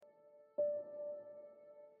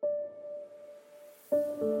By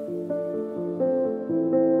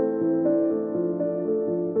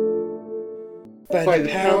the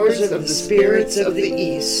powers of the spirits of the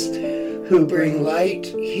East, who bring light,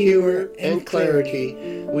 humor, and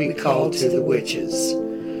clarity, we call to the witches.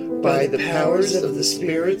 By the powers of the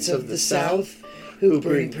spirits of the South, who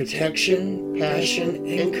bring protection, passion,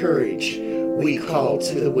 and courage, we call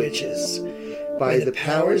to the witches. By the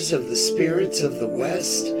powers of the spirits of the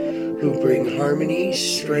West, who bring harmony,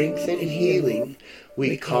 strength, and healing,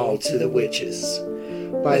 we call to the witches.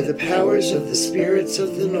 By the powers of the spirits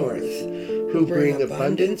of the North, who bring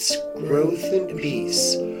abundance, growth, and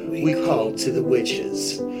peace, we call to the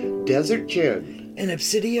witches. Desert Jen and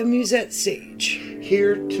Obsidia Musette Sage,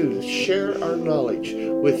 here to share our knowledge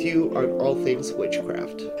with you on all things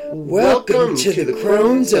witchcraft. Welcome to the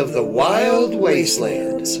Crones of the Wild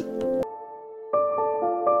Wastelands.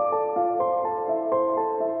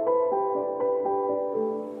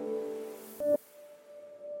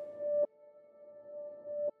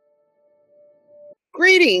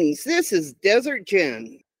 Greetings, this is Desert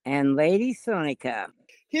Jen and Lady Sonica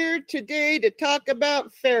here today to talk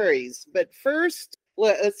about fairies. But first,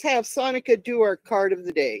 let's have Sonica do our card of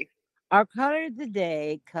the day. Our card of the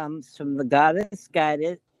day comes from the Goddess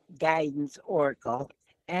Guidance Oracle,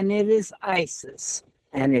 and it is Isis,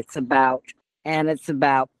 and it's about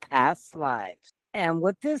past lives. And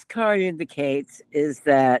what this card indicates is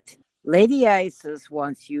that Lady Isis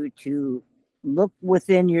wants you to look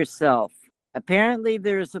within yourself. Apparently,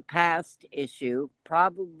 there's a past issue,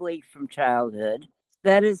 probably from childhood,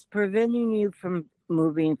 that is preventing you from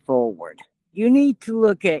moving forward. You need to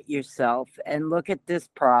look at yourself and look at this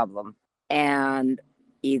problem and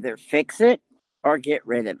either fix it or get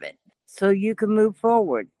rid of it so you can move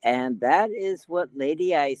forward. And that is what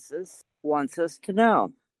Lady Isis wants us to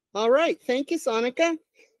know. All right. Thank you, Sonica.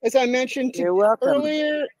 As I mentioned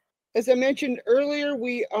earlier,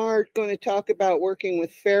 we are going to talk about working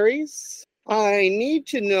with fairies. I need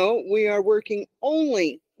to know we are working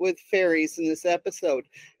only with fairies in this episode.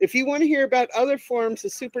 If you want to hear about other forms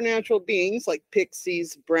of supernatural beings like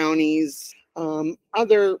pixies, brownies,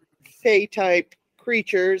 other fae-type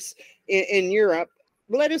creatures in Europe,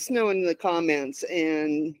 let us know in the comments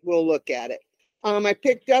and we'll look at it. I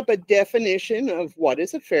picked up a definition of what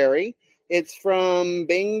is a fairy. It's from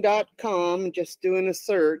Bing.com, just doing a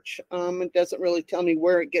search. It doesn't really tell me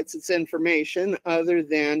where it gets its information other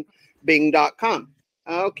than Bing.com.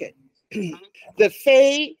 Okay. The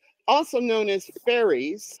fae, also known as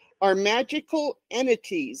fairies, are magical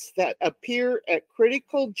entities that appear at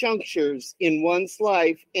critical junctures in one's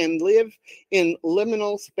life and live in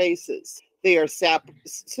liminal spaces. They are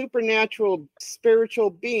supernatural spiritual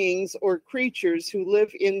beings or creatures who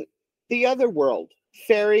live in the other world.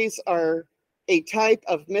 Fairies are a type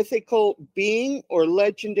of mythical being or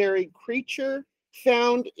legendary creature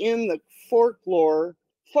found in the folklore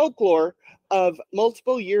of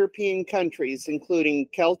multiple European countries, including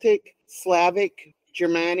Celtic, Slavic,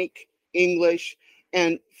 Germanic, English,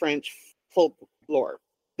 and French folklore.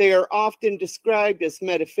 They are often described as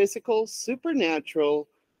metaphysical, supernatural,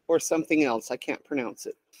 or something else. I can't pronounce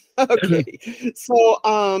it. Okay. So,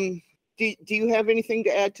 do you have anything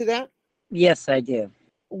to add to that? Yes, I do.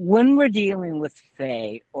 When we're dealing with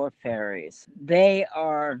fae or fairies, they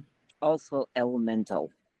are also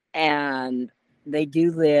elemental, and they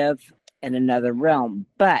do live in another realm,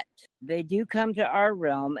 but they do come to our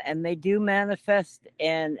realm and they do manifest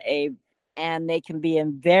and they can be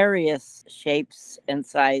in various shapes and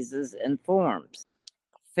sizes and forms.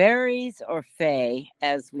 Fairies or fae,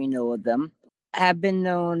 as we know of them, have been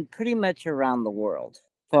known pretty much around the world,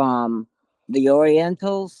 from the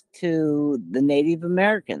Orientals to the Native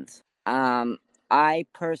Americans. I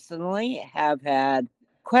personally have had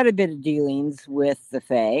quite a bit of dealings with the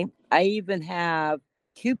fae. I even have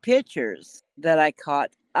 2 pictures that I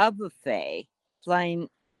caught of a fae flying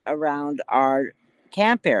around our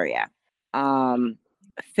camp area.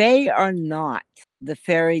 Fae are not the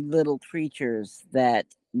fairy little creatures that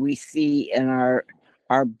we see in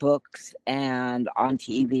our books and on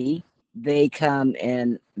TV. They come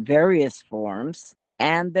in various forms,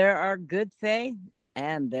 and there are good fae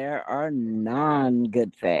and there are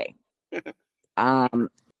non-good fae.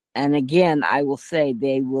 And again, I will say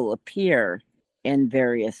they will appear in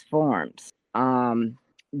various forms.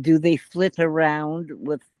 Do they flit around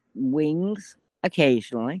with wings?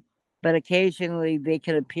 Occasionally, but occasionally they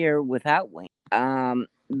can appear without wings.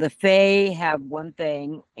 The fae have one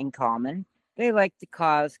thing in common. They like to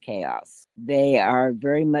cause chaos. They are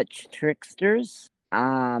very much tricksters.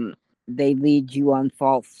 They lead you on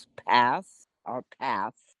false paths.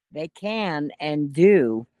 They can and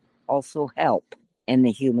do also help in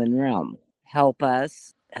the human realm. help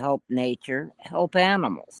us, help nature, help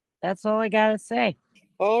animals. That's all I gotta say.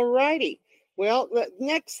 All righty. Well, the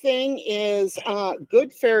next thing is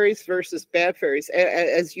good fairies versus bad fairies.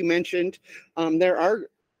 As you mentioned, there are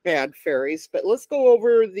bad fairies, but let's go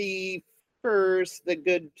over the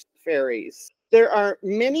good fairies. There are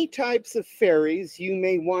many types of fairies you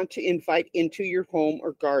may want to invite into your home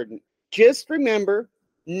or garden. Just remember,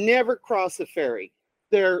 never cross a fairy.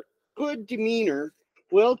 Their good demeanor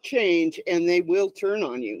will change and they will turn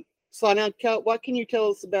on you. So now, what can you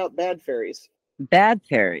tell us about bad fairies? Bad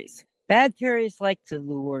fairies. Bad fairies like to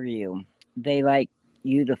lure you. They like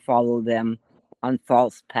you to follow them on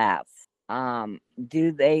false paths.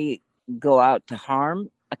 Do they go out to harm?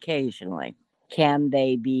 Occasionally. Can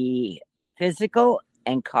they be physical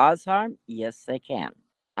and cause harm? Yes, they can.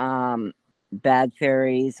 Bad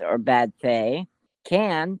fairies or bad fae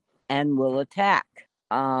can and will attack.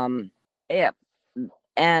 Yeah.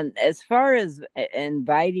 And as far as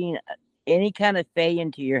inviting any kind of fae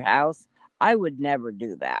into your house, I would never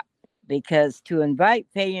do that, because to invite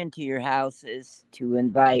fae into your house is to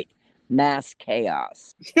invite mass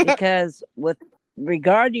chaos. Because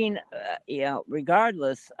regardless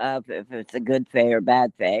of if it's a good fae or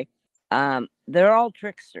bad fae, they're all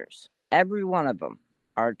tricksters. Every one of them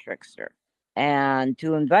are trickster. And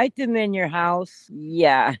to invite them in your house,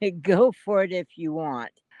 yeah, go for it if you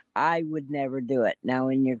want. I would never do it. Now,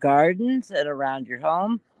 in your gardens and around your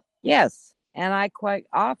home, yes. And I quite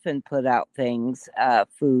often put out things,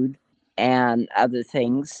 food and other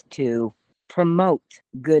things to promote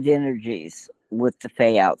good energies with the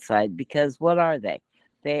fae outside, because what are they?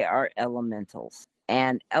 They are elementals.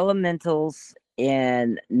 And elementals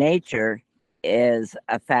in nature is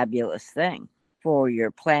a fabulous thing for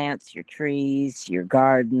your plants, your trees, your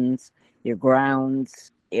gardens, your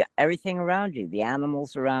grounds, everything around you, the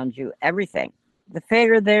animals around you, everything. The fae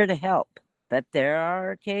are there to help. But there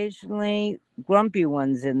are occasionally grumpy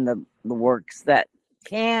ones in the works that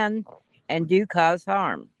can and do cause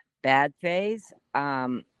harm. Bad phase.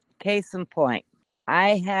 Case in point,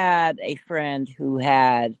 I had a friend who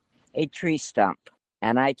had a tree stump,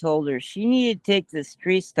 and I told her she needed to take this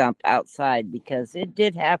tree stump outside because it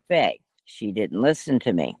did have fae. She didn't listen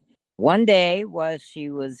to me. One day, while she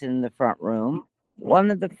was in the front room,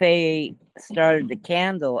 one of the fae started the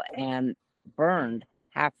candle and burned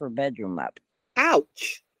half her bedroom up.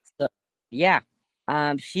 Ouch. So, yeah.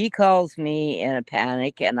 She calls me in a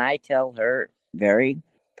panic, and I tell her very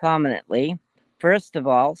prominently, first of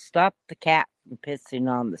all, stop the cat from pissing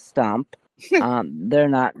on the stump. They're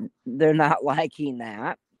not liking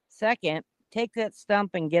that. Second, take that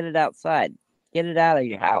stump and get it outside. Get it out of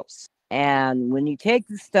your house. And when you take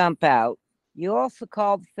the stump out, you also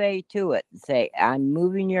call the fae to it and say, I'm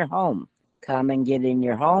moving your home. Come and get in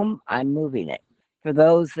your home. I'm moving it. For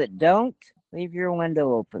those that don't, leave your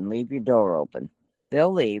window open. Leave your door open.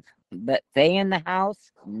 They'll leave. But fae in the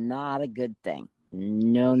house, not a good thing.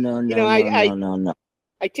 No.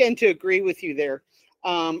 I tend to agree with you there.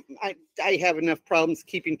 I have enough problems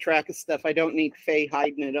keeping track of stuff. I don't need fae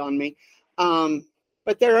hiding it on me.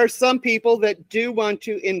 But there are some people that do want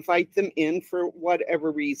to invite them in for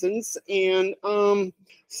whatever reasons. And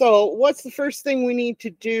so what's the first thing we need to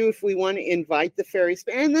do if we want to invite the fairies?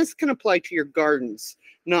 And this can apply to your gardens,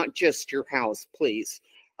 not just your house, please,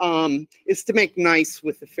 is to make nice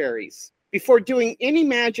with the fairies. Before doing any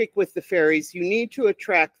magic with the fairies, you need to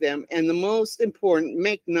attract them. And the most important,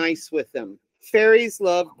 make nice with them. Fairies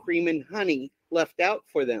love cream and honey left out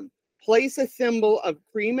for them. Place a thimble of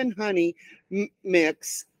cream and honey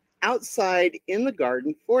mix outside in the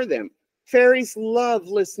garden for them. Fairies love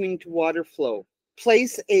listening to water flow.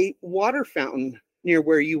 Place a water fountain near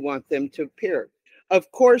where you want them to appear.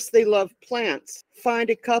 Of course, they love plants. Find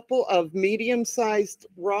a couple of medium-sized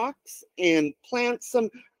rocks and plant some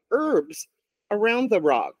herbs around the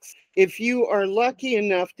rocks. If you are lucky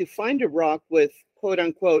enough to find a rock with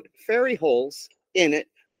quote-unquote fairy holes in it,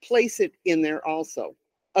 place it in there also.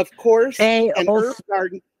 Of course, an herb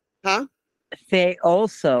garden, huh? Fae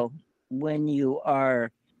also, when you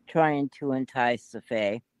are trying to entice the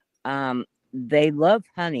fae, they love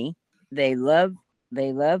honey, they love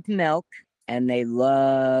milk, and they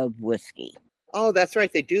love whiskey. Oh, that's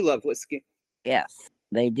right, they do love whiskey. Yes,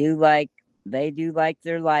 they do like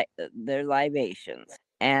their libations.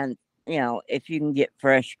 And if you can get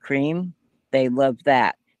fresh cream, they love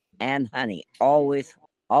that, and honey. Always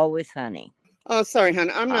honey. Oh, sorry,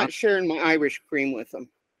 hon. I'm not sharing my Irish cream with them.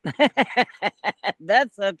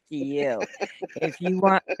 That's up to you. If you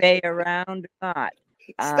want fae around or not.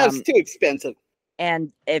 Stuff's too expensive.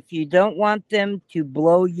 And if you don't want them to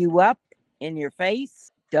blow you up in your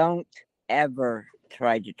face, don't ever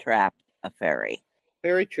try to trap a fairy.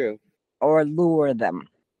 Very true. Or lure them.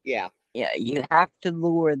 Yeah. Yeah, you have to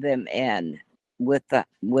lure them in with the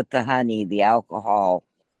honey, the alcohol.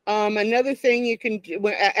 Another thing you can do,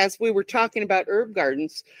 as we were talking about herb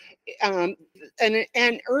gardens, an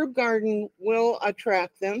herb garden will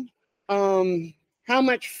attract them. How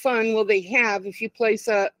much fun will they have if you place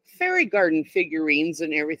a fairy garden figurines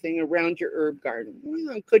and everything around your herb garden?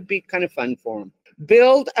 Well, it could be kind of fun for them.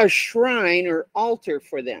 Build a shrine or altar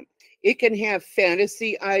for them. It can have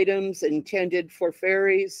fantasy items intended for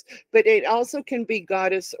fairies, but it also can be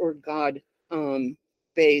goddess or god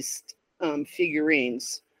based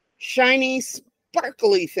figurines. Shiny,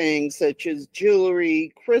 sparkly things such as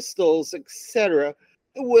jewelry, crystals, etc.,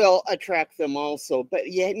 will attract them also.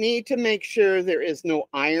 But you need to make sure there is no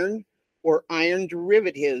iron or iron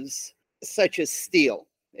derivatives such as steel.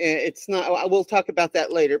 It's not, we'll talk about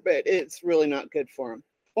that later, but it's really not good for them.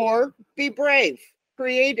 Or be brave.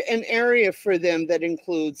 Create an area for them that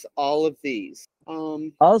includes all of these.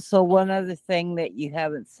 Also, one other thing that you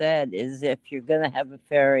haven't said is if you're going to have a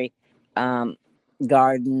fairy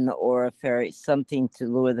garden or a fairy, something to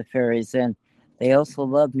lure the fairies in, they also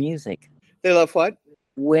love music. They love what?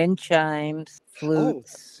 Wind chimes,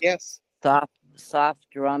 flutes, yes, soft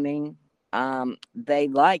drumming. They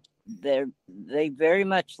very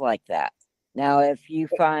much like that. Now, if you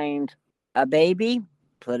find a baby,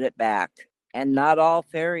 put it back. And not all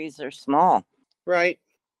fairies are small. Right.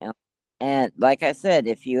 And like I said,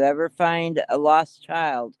 if you ever find a lost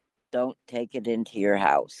child, don't take it into your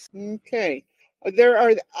house. Okay. There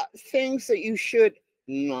are things that you should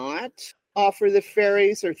not offer the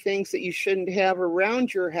fairies, or things that you shouldn't have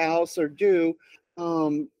around your house or do,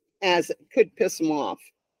 as it could piss them off.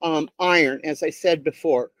 Iron, as I said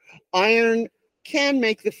before. Iron can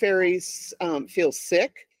make the fairies feel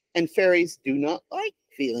sick, and fairies do not like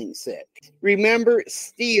feeling sick. Remember,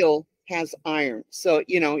 steel has iron. So,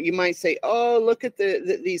 you might say, oh, look at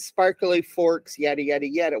these sparkly forks, yada, yada,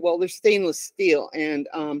 yada. Well, they're stainless steel, and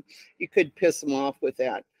you could piss them off with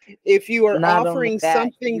that. If you are not offering that,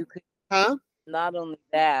 something, Not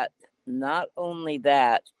only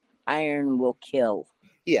that, iron will kill.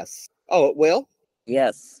 Yes. Oh, it will?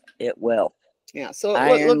 Yes, it will. Yeah, so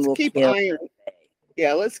let's keep iron.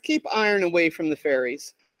 Yeah, let's keep iron away from the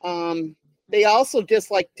fairies. They also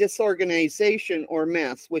dislike disorganization or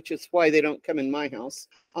mess, which is why they don't come in my house.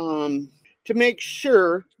 To make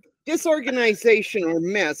sure, disorganization or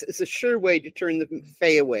mess is a sure way to turn the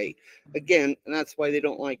fae away. Again, and that's why they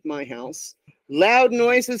don't like my house. Loud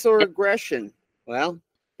noises or aggression. Well,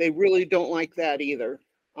 they really don't like that either.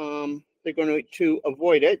 They're going to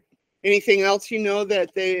avoid it. Anything else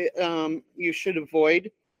that they you should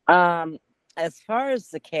avoid? As far as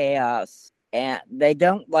the chaos, and they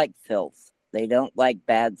don't like filth. They don't like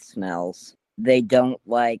bad smells. They don't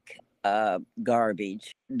like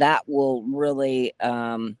garbage. That will really,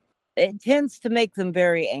 it tends to make them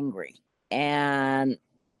very angry. And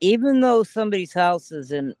even though somebody's house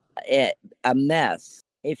is in a mess,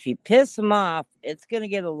 if you piss them off, it's going to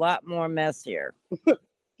get a lot more messier.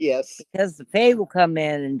 Yes. Because the fae will come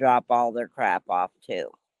in and drop all their crap off too.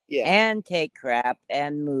 Yeah. And take crap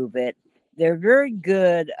and move it. They're very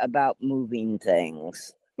good about moving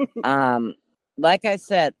things. Like I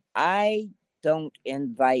said, I don't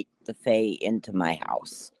invite the fae into my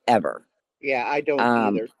house ever. Yeah, I don't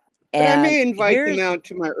either. But I may invite them out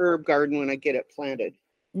to my herb garden when I get it planted.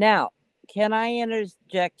 Now, can I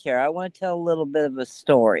interject here? I want to tell a little bit of a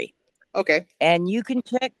story. Okay. And you can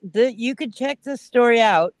check this story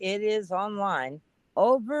out. It is online.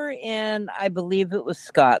 Over in, I believe it was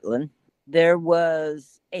Scotland, there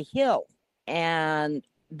was a hill, and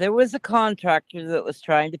there was a contractor that was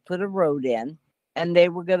trying to put a road in, and they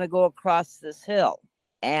were going to go across this hill.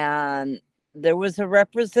 And there was a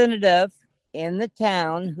representative in the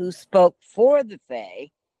town who spoke for the fae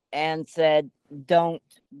and said, don't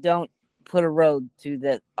put a road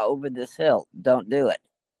over this hill. Don't do it.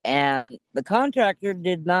 And the contractor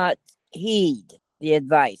did not heed the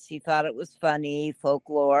advice. He thought it was funny,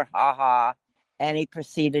 folklore, ha, and he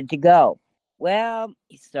proceeded to go. Well,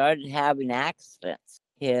 he started having accidents.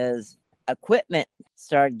 His equipment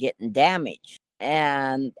started getting damaged.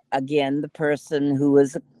 And again, the person who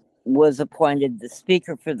was appointed the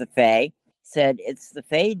speaker for the fae said, it's the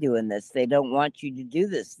fae doing this. They don't want you to do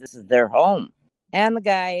this. This is their home. And the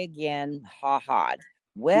guy again, ha-ha'd.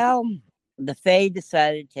 Well, the fae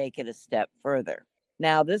decided to take it a step further.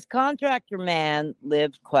 Now, this contractor man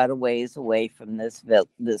lived quite a ways away from this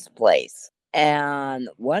place. And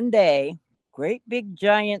one day, great big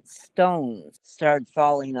giant stones started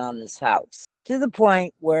falling on his house to the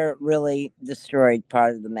point where it really destroyed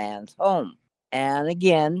part of the man's home. And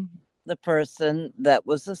again, the person that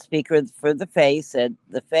was the speaker for the Fae said,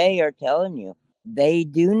 the Fae are telling you they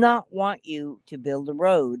do not want you to build a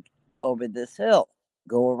road over this hill.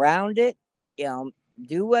 Go around it,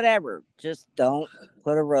 do whatever. Just don't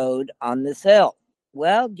put a road on this hill.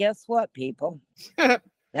 Well, guess what, people?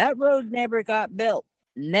 That road never got built.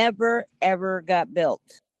 Never, ever got built.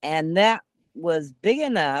 And that was big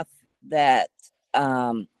enough that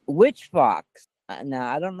Witch Fox,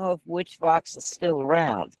 now I don't know if Witch Fox is still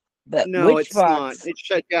around, but no, Witch it's Fox, not. It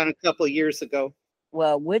shut down a couple of years ago.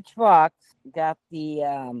 well, Witch Fox got the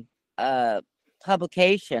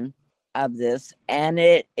publication of this, and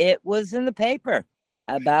it was in the paper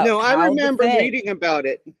about No, I how remember the Fae, reading about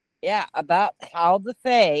it. yeah, about how the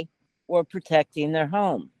Fae were protecting their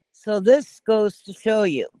home. So this goes to show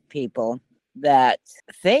you, people, that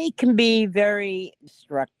Fae can be very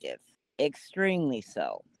destructive, extremely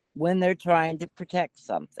so, when they're trying to protect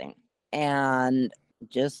something. And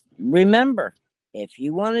just remember, if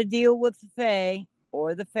you want to deal with the Fae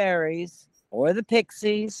or the fairies or the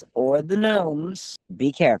pixies or the gnomes,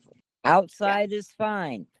 be careful. Outside is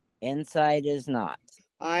fine, inside is not.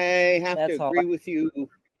 I have That's to all. agree with you.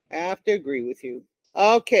 I have to agree with you.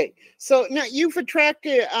 Okay, so now you've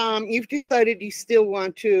attracted, you've decided you still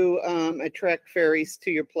want to attract fairies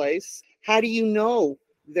to your place. How do you know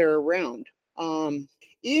they're around?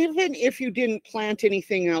 Even if you didn't plant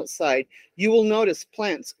anything outside, you will notice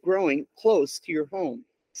plants growing close to your home.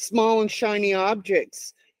 Small and shiny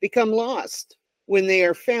objects become lost. When they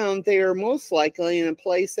are found, they are most likely in a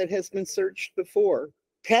place that has been searched before.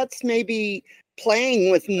 Pets may be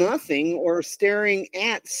playing with nothing or staring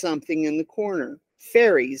at something in the corner.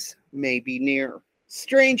 Fairies may be near.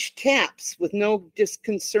 Strange taps with no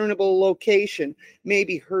discernible location may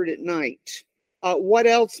be heard at night. What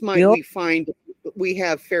else might we find? We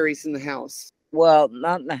have fairies in the house. Well,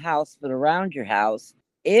 not in the house, but around your house.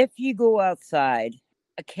 If you go outside,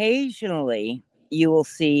 occasionally you will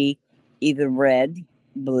see either red,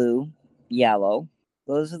 blue, yellow.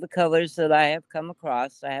 Those are the colors that I have come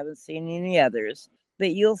across. I haven't seen any others.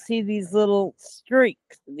 But you'll see these little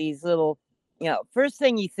streaks, these little, first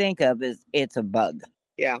thing you think of is it's a bug.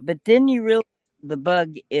 Yeah. But then you realize the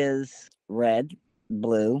bug is red,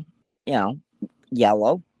 blue,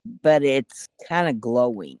 yellow, but it's kind of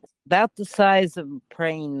glowing, about the size of a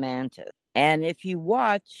praying mantis. And if you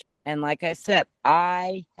watch, and like I said,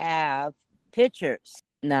 I have pictures.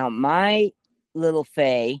 Now, my little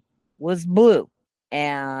Fae was blue,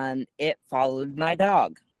 and it followed my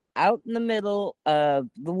dog. Out in the middle of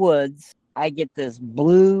the woods, I get this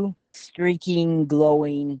blue, streaking,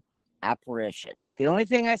 glowing apparition. The only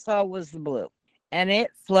thing I saw was the blue, and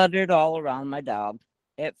it fluttered all around my dog.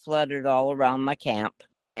 It fluttered all around my camp,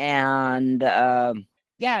 and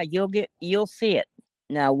yeah, you'll see it.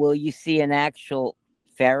 Now, will you see an actual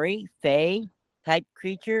fairy, fae type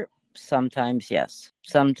creature? Sometimes yes.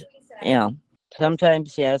 Sometimes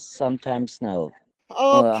yes, sometimes no.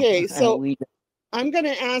 Okay, so we I'm going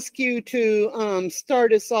to ask you to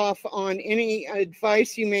start us off on any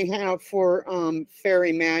advice you may have for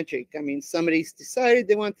fairy magic. I mean, somebody's decided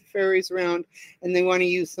they want the fairies around and they want to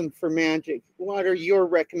use them for magic. What are your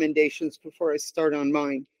recommendations before I start on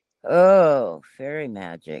mine? Oh, fairy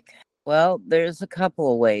magic. Well, there's a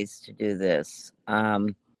couple of ways to do this.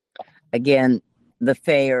 Again, the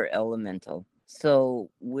fae are elemental. So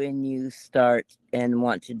when you start and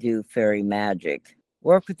want to do fairy magic,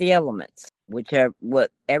 work with the elements.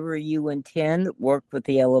 Whatever you intend, work with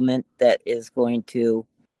the element that is going to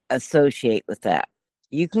associate with that.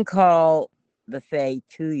 You can call the fae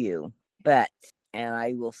to you, but, and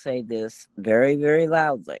I will say this very, very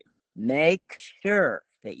loudly, make sure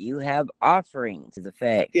that you have offerings to the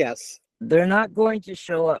fae. Yes. They're not going to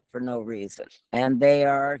show up for no reason. And they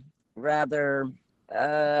are rather,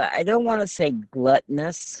 I don't want to say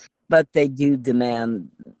gluttonous, but they do demand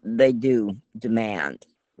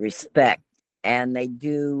respect, and they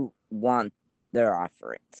do want their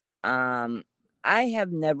offerings. I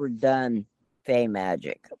have never done fae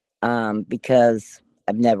magic because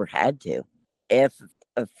I've never had to. If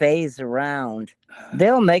a fae's around,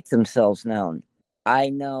 they'll make themselves known. I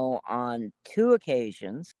know on 2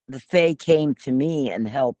 occasions, the fae came to me and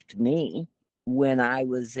helped me when I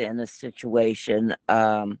was in a situation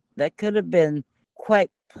that could have been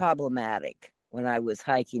quite problematic when I was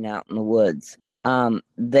hiking out in the woods.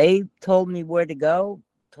 They told me where to go,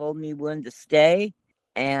 told me when to stay,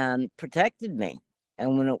 and protected me.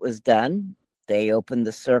 And when it was done, they opened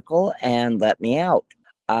the circle and let me out.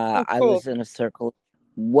 Cool. I was in a circle.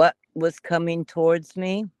 What was coming towards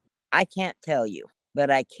me? I can't tell you, but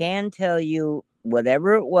I can tell you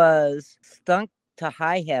whatever it was stunk to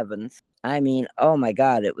high heavens. I mean, oh my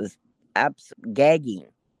God, it was gagging.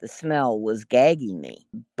 The smell was gagging me,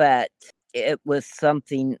 but it was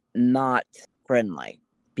something not friendly.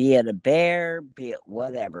 Be it a bear, be it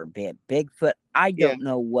whatever, be it Bigfoot. I don't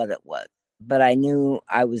know what it was, but I knew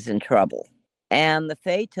I was in trouble. And the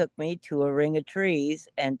Fae took me to a ring of trees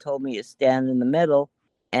and told me to stand in the middle.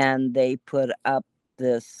 And they put up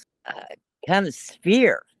this kind of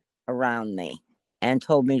sphere around me and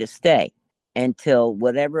told me to stay until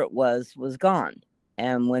whatever it was gone.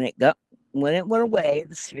 And when it went away,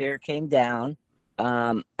 the sphere came down.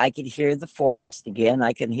 I could hear the forest again.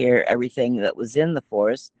 I could hear everything that was in the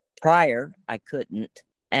forest. Prior, I couldn't.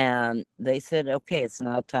 And they said, okay, it's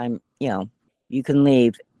now time, you can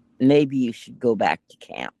leave. Maybe you should go back to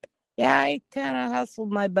camp. Yeah, I kind of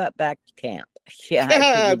hustled my butt back to camp. Yeah,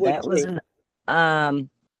 I figured that wasn't.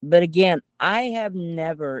 But again, I have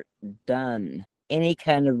never done any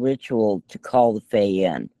kind of ritual to call the Fae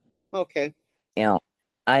in. Okay.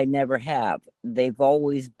 I never have. They've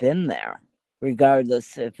always been there,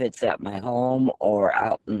 regardless if it's at my home or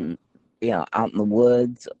out in the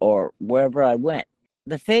woods or wherever I went.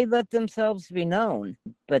 The Fae let themselves be known,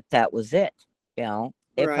 but that was it.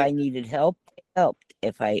 If I needed help, they helped.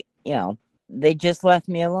 If they just left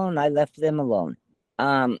me alone, I left them alone.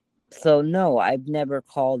 So no, I've never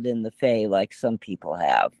called in the Fae like some people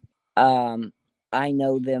have. I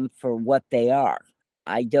know them for what they are.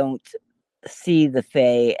 I don't see the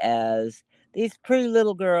Fae as these pretty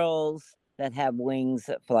little girls that have wings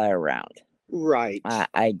that fly around. Right.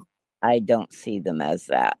 I don't see them as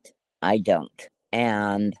that. I don't,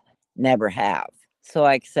 and never have. So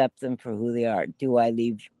I accept them for who they are. Do I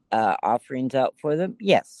leave offerings out for them?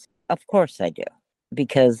 Yes, of course I do,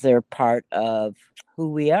 because they're part of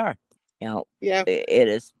who we are. It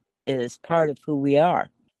is part of who we are.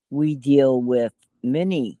 We deal with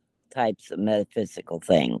many types of metaphysical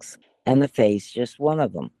things, and the Fae is just one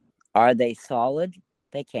of them. Are they solid?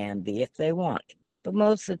 They can be if they want, but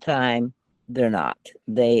most of the time they're not.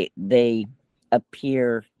 They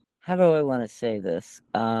appear. How do I want to say this?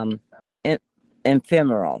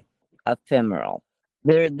 Ephemeral.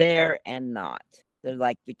 They're there and not. They're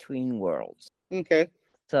like between worlds. Okay.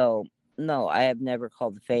 So no, I have never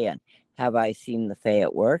called the Fae in. Have I seen the Fae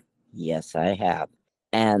at work? Yes, I have.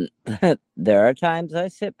 And there are times I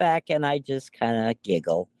sit back and I just kind of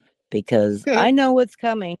giggle because I know what's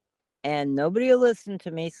coming and nobody will listen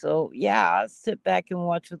to me. So yeah, I'll sit back and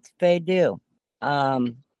watch what the Fae do.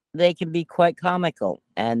 They can be quite comical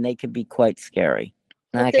and they can be quite scary.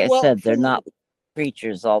 Like I said, they're not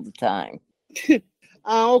creatures all the time.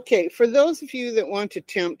 Okay, for those of you that want to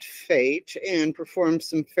tempt fate and perform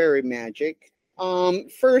some fairy magic,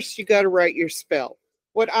 first you got to write your spell.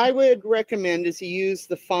 What I would recommend is you use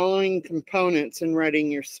the following components in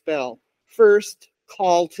writing your spell. First,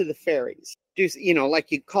 call to the fairies.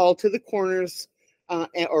 Like you call to the corners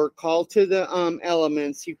or call to the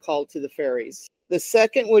elements, you call to the fairies. The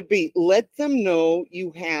second would be let them know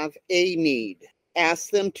you have a need. Ask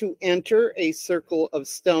them to enter a circle of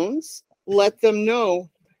stones. Let them know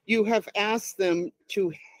you have asked them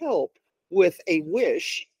to help with a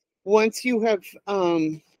wish. Once you have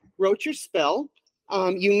wrote your spell,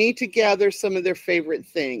 you need to gather some of their favorite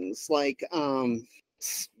things like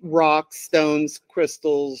rocks, stones,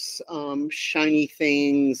 crystals, shiny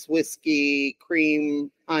things, whiskey,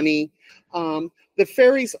 cream, honey. The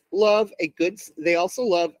fairies they also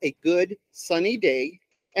love a good sunny day,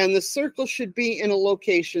 and the circle should be in a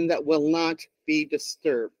location that will not be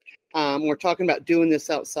disturbed. We're talking about doing this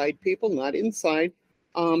outside, people, not inside.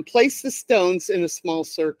 Place the stones in a small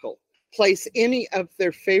circle. Place any of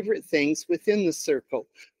their favorite things within the circle.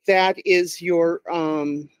 That is your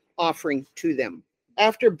offering to them.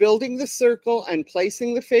 After building the circle and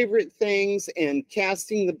placing the favorite things and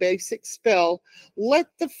casting the basic spell, let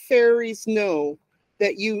the fairies know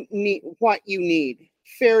that you need what you need.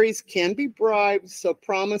 Fairies can be bribed, so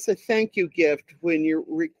promise a thank you gift when your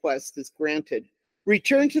request is granted.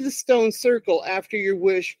 Return to the stone circle after your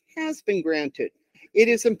wish has been granted. It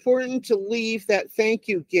is important to leave that thank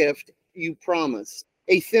you gift you promised.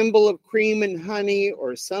 A thimble of cream and honey,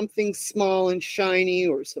 or something small and shiny,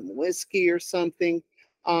 or some whiskey or something.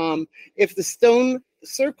 If the stone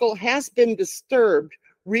circle has been disturbed,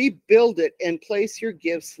 rebuild it and place your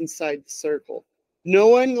gifts inside the circle. No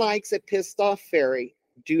one likes a pissed off fairy.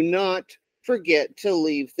 Do not forget to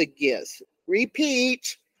leave the gifts.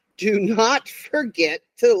 Repeat, do not forget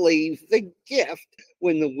to leave the gift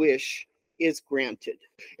when the wish is granted.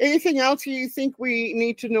 Anything else you think we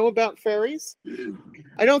need to know about fairies?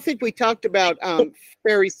 I don't think we talked about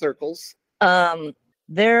fairy circles.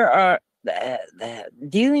 There are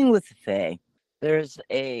dealing with the Fae. There's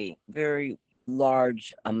a very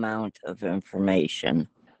large amount of information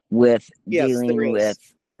with dealing with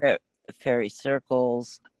fairy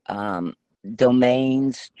circles,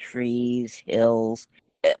 domains, trees, hills.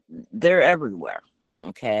 They're everywhere.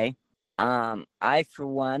 Okay. I, for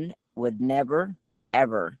one, would never,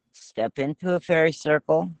 ever step into a fairy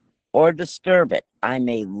circle or disturb it. I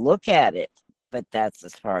may look at it, but that's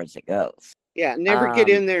as far as it goes. Yeah, never get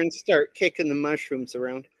in there and start kicking the mushrooms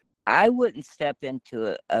around. I wouldn't step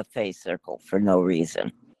into a fey circle for no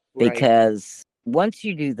reason. Because once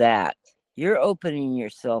you do that, you're opening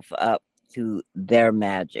yourself up to their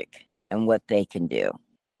magic and what they can do.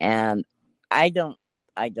 And I don't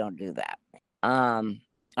do that.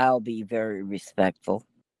 I'll be very respectful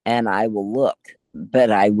and I will look,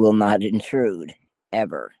 but I will not intrude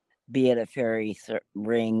ever. Be it a fairy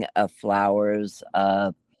ring of flowers,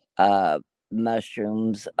 of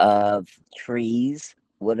mushrooms, of trees,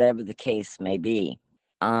 whatever the case may be.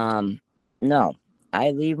 No,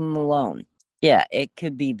 I leave them alone. Yeah, it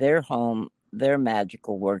could be their home, their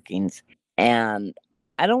magical workings, and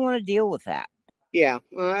I don't want to deal with that. Yeah,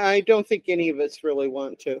 I don't think any of us really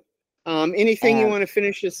want to. Anything you want to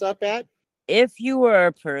finish this up at? If you are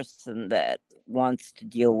a person that wants to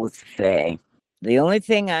deal with fae, the only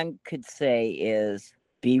thing I could say is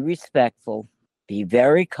be respectful, be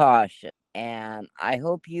very cautious, and I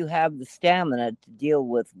hope you have the stamina to deal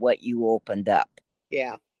with what you opened up.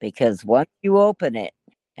 Yeah. Because once you open it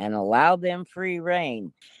and allow them free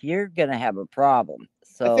reign, you're going to have a problem.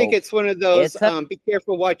 So I think it's one of those, be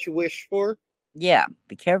careful what you wish for. Yeah,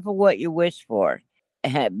 be careful what you wish for,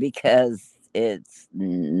 because it's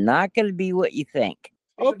not going to be what you think.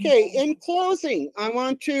 Okay, in closing, I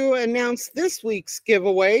want to announce this week's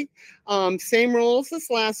giveaway. Same rules as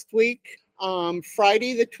last week.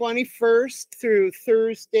 Friday the 21st through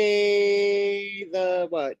Thursday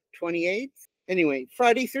the 28th? Anyway,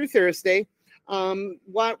 Friday through Thursday.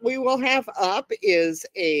 What we will have up is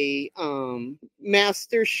a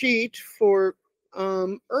master sheet for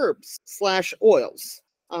herbs / oils.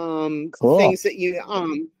 Cool. Things that you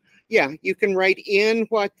you can write in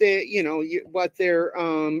what what their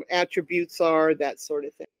attributes are, that sort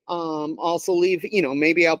of thing. Also leave,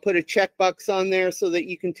 maybe I'll put a checkbox on there so that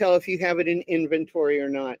you can tell if you have it in inventory or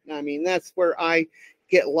not. I mean, that's where I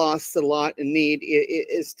get lost a lot and need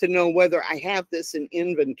is to know whether I have this in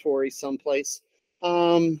inventory someplace.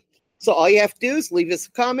 So all you have to do is leave us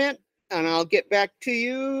a comment and I'll get back to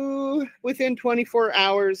you within 24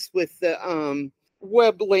 hours with the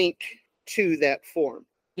web link to that form.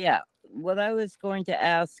 Yeah, what I was going to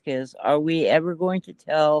ask is, are we ever going to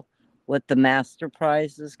tell what the master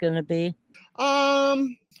prize is going to be?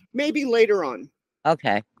 Maybe later on.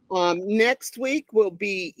 Okay. Next week will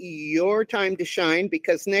be your time to shine,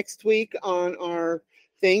 because next week on our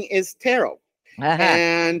thing is tarot.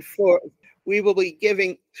 And we will be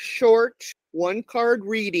giving short 1-card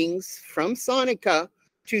readings from Sonica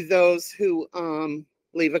to those who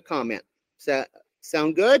leave a comment. Does that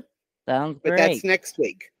sound good? Sounds great. But that's next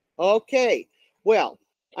week. Okay. Well,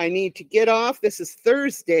 I need to get off. This is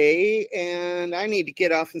Thursday, and I need to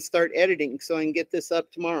get off and start editing so I can get this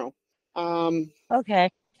up tomorrow. Okay.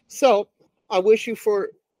 So I wish you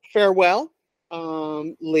farewell.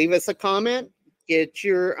 Leave us a comment. Get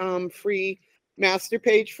your free master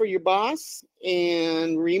page for your boss.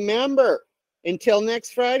 And remember, until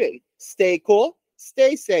next Friday, stay cool,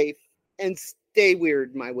 stay safe, and stay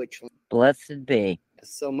weird, my witchling. Blessed be.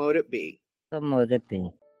 So mote it be. So mote it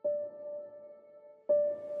be.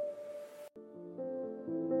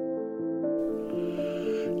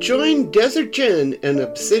 Join Desert Jen and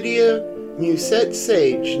Obsidia Musette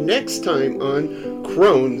Sage next time on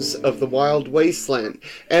Crones of the Wild Wasteland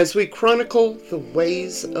as we chronicle the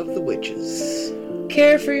ways of the witches.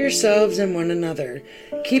 Care for yourselves and one another.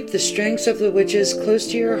 Keep the strengths of the witches close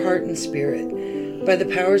to your heart and spirit. By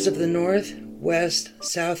the powers of the north, west,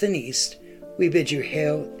 south, and east, we bid you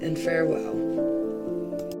hail and farewell.